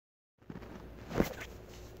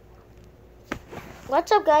What's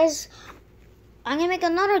up, guys? I'm gonna make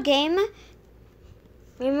another game.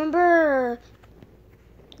 Remember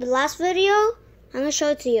the last video? I'm gonna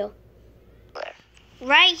show it to you.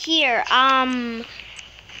 Right here. I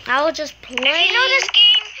will just play. If you know this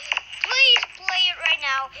game, please play it right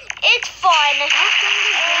now. It's fun.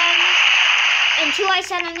 Until I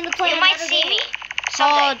said I'm gonna play you another might see game me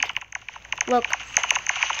someday. Look.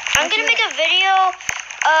 I'm gonna make a video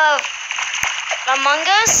of Among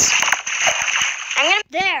Us.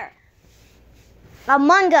 There.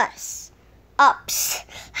 Among Us. Ups.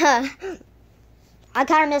 I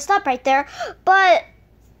kind of messed up right there, but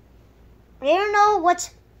you don't know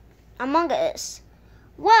what Among Us is.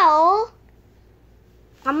 Well,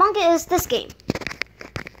 Among Us is this game.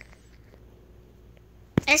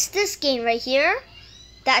 It's this game right here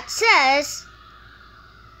that says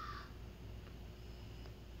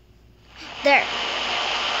there.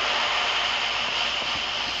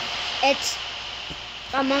 It's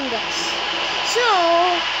Among Us. So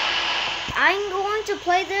I'm going to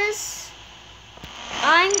play this.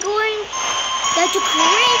 I'm going to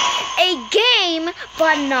create a game,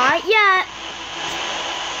 but not yet.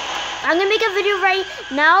 I'm gonna make a video right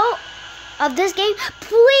now of this game.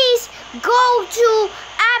 Please go to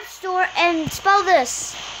App Store and spell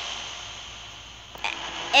this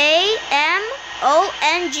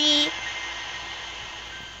AMONG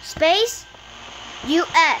space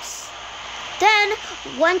US. Then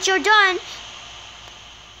once you're done,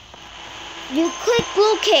 you click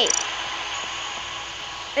locate.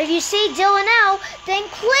 If you see Dylan now, then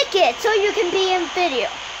click it so you can be in video.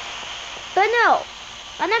 But no,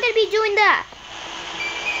 I'm not gonna be doing that.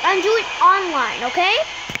 I'm doing online, okay?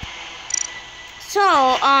 So,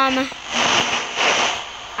 I'm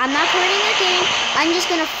not creating a game. I'm just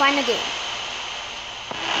gonna find a game.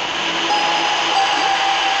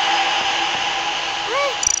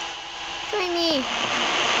 Join me.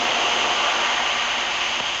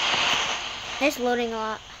 It's loading a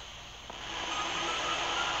lot.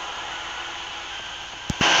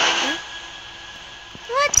 Huh?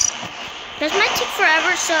 What? This might take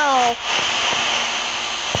forever, so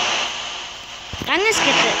I'm gonna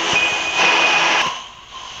skip it.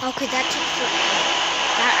 Okay, that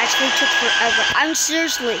actually took forever. I'm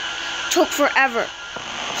seriously took forever.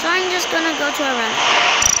 So I'm just gonna go to a run.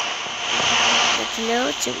 Let's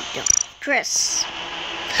load so we don't. Chris.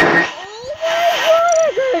 Oh my god, I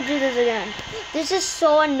gotta do this again. This is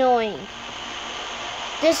so annoying.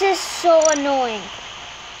 This is so annoying.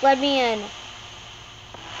 Let me in.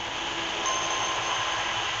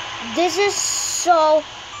 This is so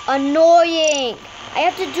annoying. I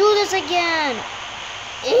have to do this again.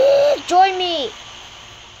 Join me.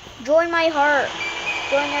 Join my heart.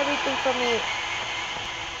 Join everything for me.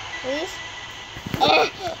 Please?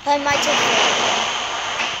 I might take it.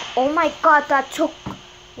 Oh my god, that took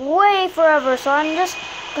way forever. So I'm just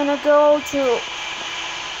gonna go to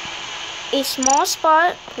a small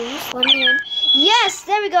spot. Please let me in. Yes,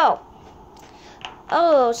 there we go.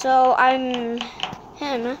 Oh, so I'm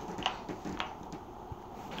him.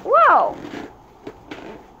 Wow.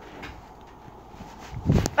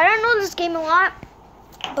 I don't know this game a lot,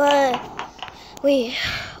 but wait.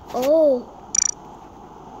 Oh,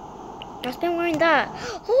 I've been wearing that.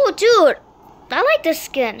 Oh, dude, I like this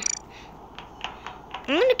skin.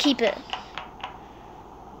 I'm gonna keep it.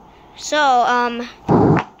 So, I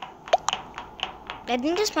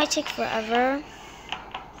think this might take forever.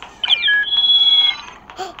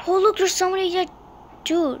 Oh, look, there's somebody here.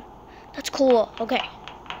 Dude, that's cool. Okay.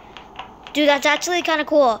 Dude, that's actually kind of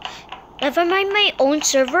cool. If I made my own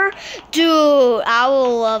server, dude, I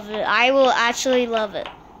will love it. I will actually love it.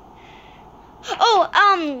 Oh,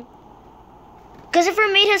 Christopher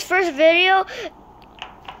made his first video.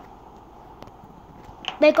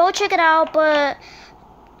 Like, go check it out, but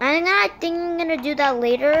I think I'm gonna do that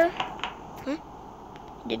later. Huh?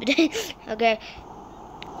 Okay.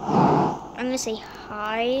 I'm gonna say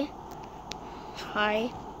hi.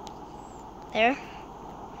 Hi. There.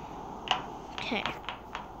 Okay.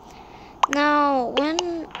 Now, when...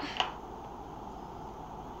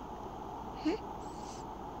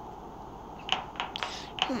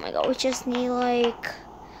 Oh my god, we just need like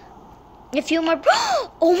a few more...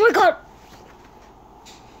 Oh my god!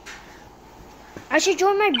 I should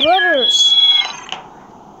join my brothers.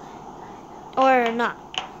 Or not.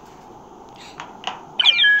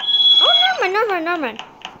 Oh, never mind.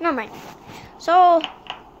 So,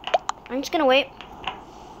 I'm just gonna wait.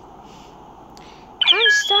 I'm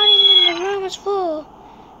starting and the room is full.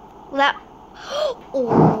 That.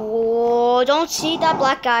 Oh, don't see that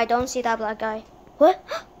black guy. What?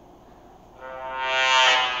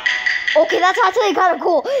 Okay, that's actually kind of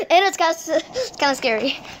cool. And it's kind of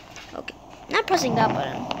scary. Okay, not pressing that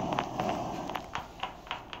button.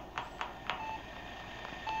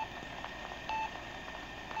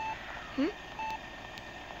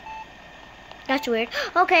 That's weird.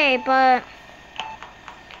 Okay, but...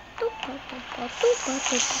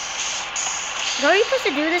 Are you supposed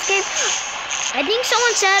to do this game? I think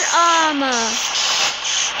someone said,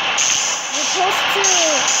 you're supposed to,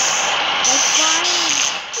 like, find,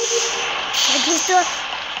 like, just the,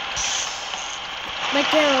 like,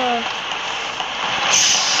 the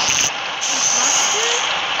imposter?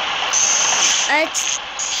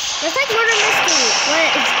 It's like murder mystery, but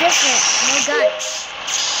it's different. No guns.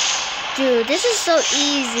 Dude, this is so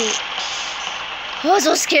easy. Oh, I'm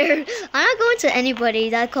so scared. I'm not going to anybody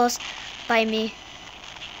that close by me.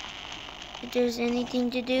 If there's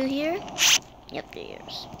anything to do here? Yep, there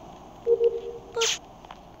is. Boop.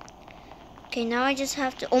 Okay, now I just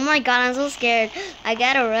have to... Oh my god, I'm so scared. I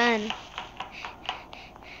gotta run.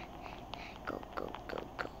 Go, go, go,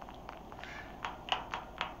 go.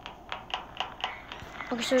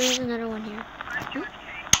 Okay, so there's another one here. Huh?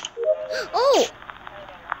 Oh!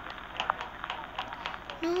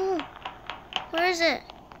 No. Where is it?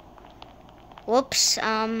 Whoops.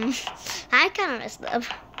 I kind of messed up.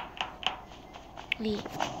 Wait.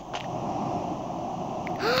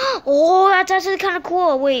 Oh, that's actually kind of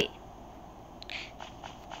cool. Wait.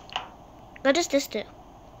 What does this do?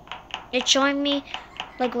 It's showing me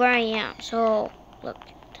like where I am. So look,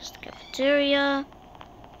 this is the cafeteria.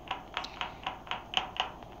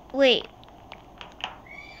 Wait.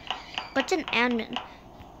 What's an admin?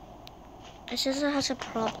 It says it has a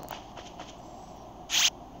problem.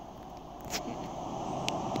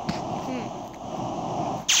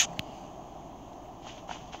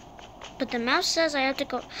 But the map says I have to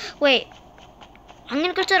go. Wait. I'm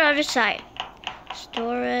gonna go to the other side.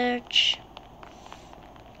 Storage.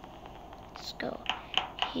 Let's go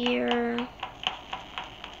here.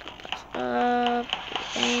 Go up.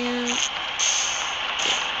 And.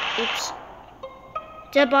 Oops.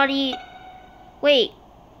 Dead body. Wait.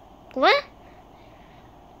 What?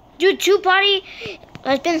 Dude, 2 body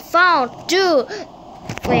has been found. Dude.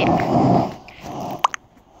 Wait.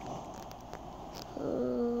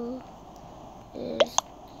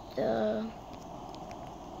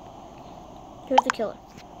 Who's the killer?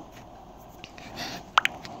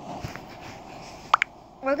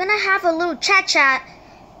 We're gonna have a little chat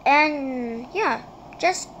and yeah,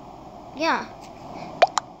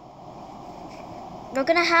 we're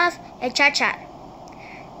gonna have a chat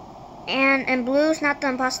and Blue's not the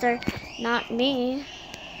imposter. Not me.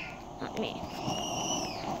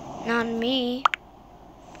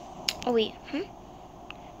 Oh wait,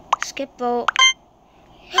 skip vote.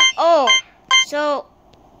 Oh, so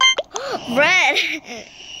red.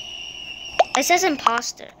 It says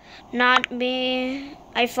imposter. Not me.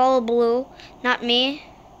 I follow Blue. Not me.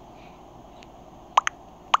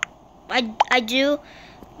 I do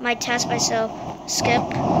my test myself. Skip.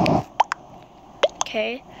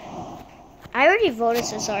 Okay. I already voted,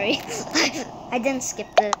 so sorry. I didn't skip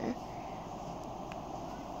it.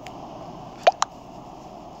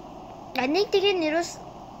 I think they need to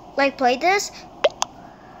like play this.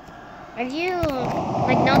 If you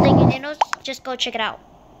like know the Unidos, just go check it out.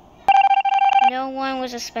 No one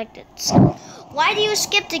was expected. So, why do you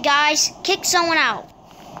skip the guys? Kick someone out.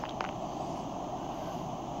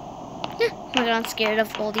 Oh my god, I'm scared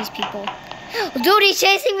of all these people. Dude, he's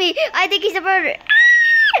chasing me. I think he's a murderer.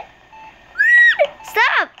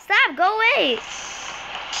 Stop, go away.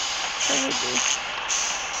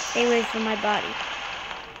 Stay away from my body.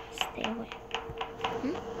 Stay away.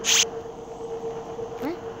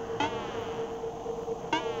 What?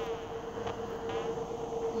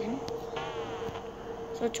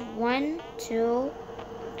 So it's 1, 2,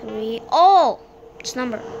 3. Oh, it's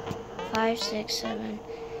number 5, 6, 7,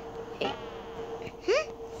 8.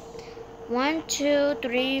 1, 2,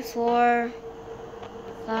 3, 4,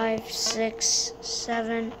 5, 6,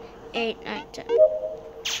 7, 8, 9, 10.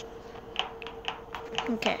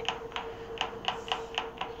 Okay.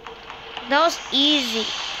 That was easy.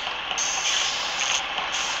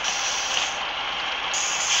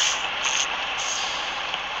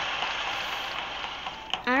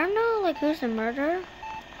 I don't know, like, who's the murderer?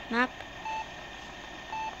 Map.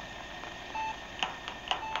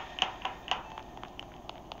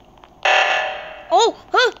 Oh,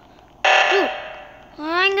 huh. Dude,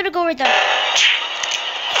 I'm gonna go right there.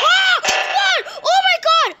 Ah! What? Oh my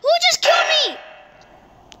god! Who just killed me?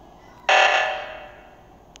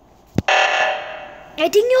 I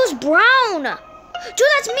think it was Brown.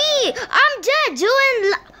 Dude, that's me. I'm dead,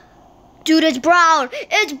 dude. Dude, it's brown.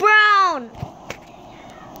 It's brown.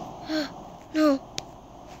 No.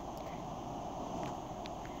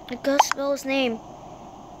 I gotta spell his name.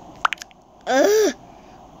 Ugh.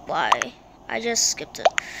 Why? I just skipped it.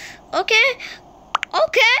 Okay.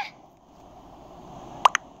 Okay.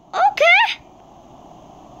 Okay.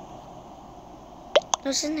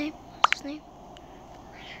 What's his name? What's his name?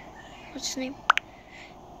 What's his name?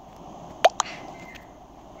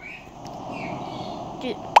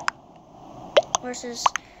 Dude. Versus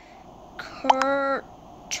Kurto?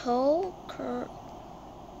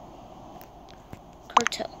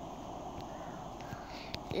 Kurto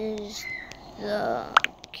is the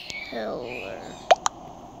killer.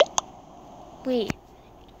 Wait.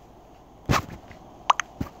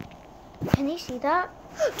 Can you see that?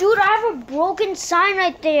 Dude, I have a broken sign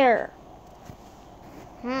right there.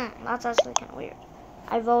 That's actually kind of weird.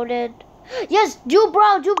 I voted. Yes, do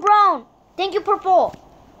brown, do brown. Thank you, purple.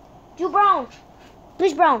 Do brown.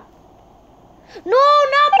 Please, brown. No,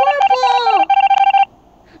 not purple.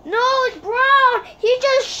 No, it's brown. He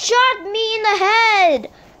just shot me in the head.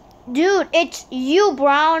 Dude, it's you,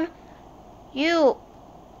 brown. You.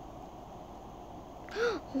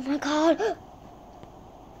 Oh my god.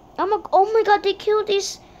 Oh my god, they killed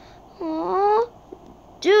these. Aww.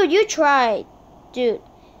 Dude, you tried. Dude.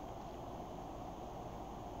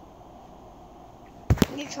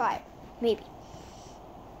 You tried. Maybe.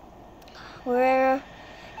 Where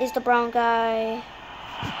is the brown guy?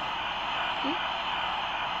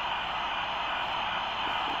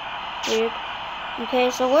 Weird. Okay,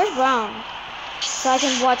 so where's brown? So I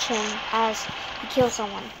can watch him as he kills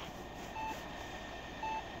someone.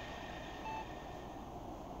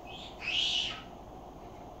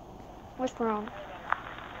 Where's brown?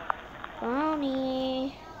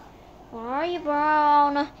 Brownie. Where are you,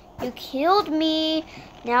 brown? You killed me.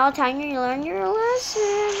 Now time to learn your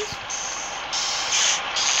lessons.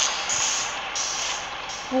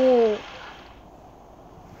 Whoa.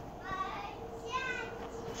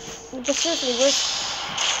 But seriously,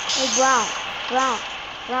 where's brown? Brown.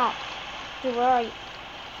 Brown. Dude, where are you?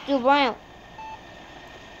 Dude, brown.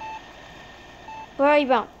 Where are you,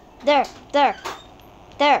 brown? There. There.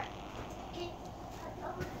 There.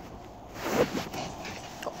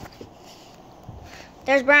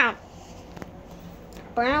 There's brown.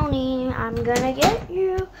 Brownie, I'm gonna get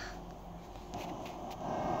you.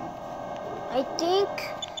 I think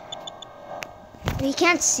he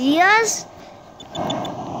can't see us.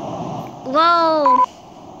 Whoa.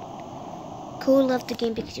 Cool left the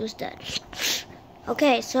game because he was dead.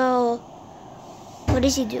 Okay, so what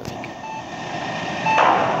is he doing?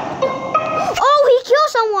 Oh, he killed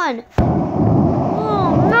someone.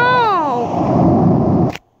 Oh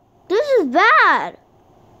no. This is bad.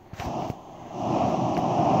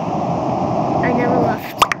 I never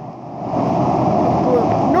left. Blue.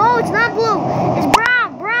 No, it's not blue. It's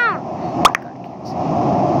brown. Brown. Oh my god,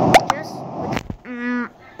 just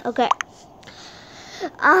okay.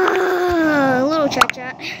 A little chat.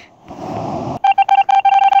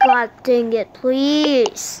 God dang it,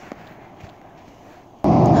 please.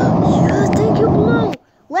 Yes, thank you, blue.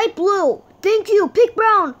 Light blue. Thank you. Pick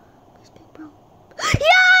brown. Please pick brown.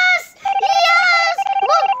 Yes! Yes!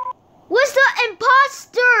 Look! What's the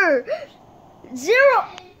imposter? 0.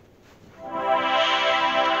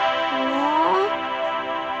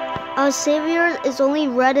 Our savior is only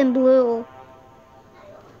red and blue.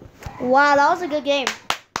 Wow, that was a good game.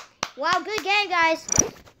 Wow, good game, guys.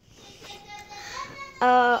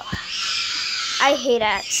 I hate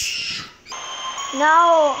ads.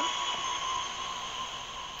 Now,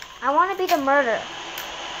 I want to be the murderer.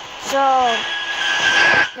 So,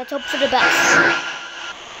 let's hope for the best.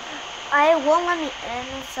 I won't let me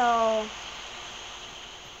in, so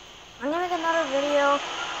I'm gonna make another video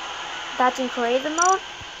that's in creative mode.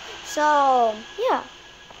 So, yeah.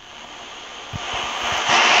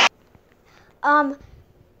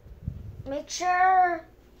 Make sure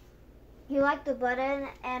you like the button,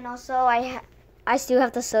 and also I still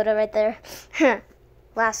have the soda right there.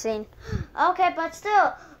 Last scene. Okay, but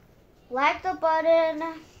still, like the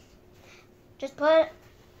button. Just put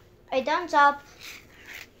a thumbs up.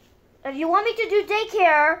 If you want me to do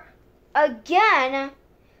daycare again,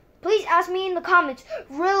 please ask me in the comments.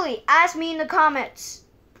 Really, ask me in the comments.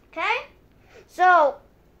 Okay? So,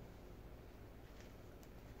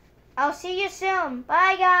 I'll see you soon.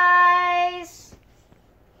 Bye, guys.